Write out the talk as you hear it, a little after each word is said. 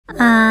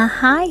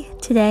Hi.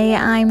 Today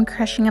I'm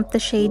crushing up the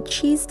shade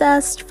Cheese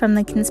Dust from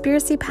the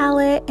Conspiracy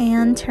palette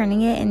and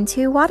turning it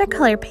into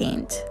watercolor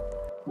paint.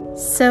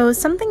 So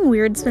something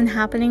weird's been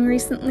happening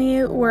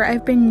recently where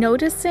I've been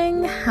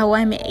noticing how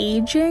I'm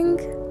aging.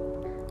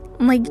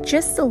 Like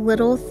just the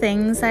little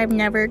things I've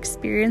never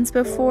experienced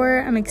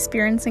before, I'm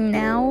experiencing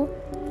now.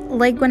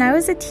 Like when I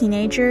was a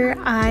teenager,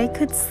 I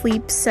could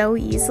sleep so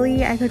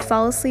easily. I could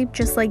fall asleep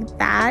just like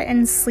that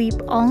and sleep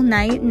all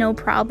night, no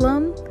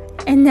problem.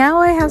 And now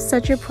I have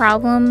such a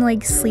problem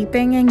like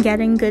sleeping and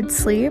getting good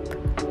sleep.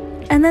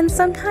 And then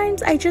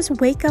sometimes I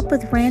just wake up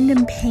with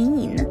random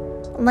pain,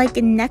 like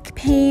neck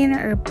pain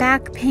or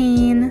back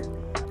pain.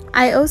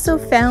 I also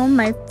found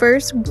my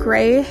first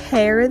gray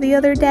hair the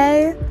other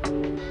day.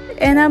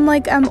 And I'm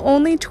like, I'm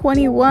only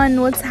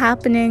 21, what's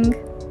happening?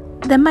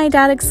 Then my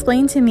dad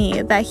explained to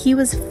me that he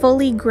was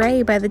fully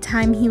gray by the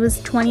time he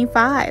was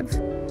 25.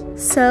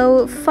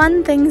 So,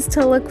 fun things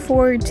to look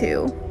forward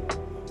to.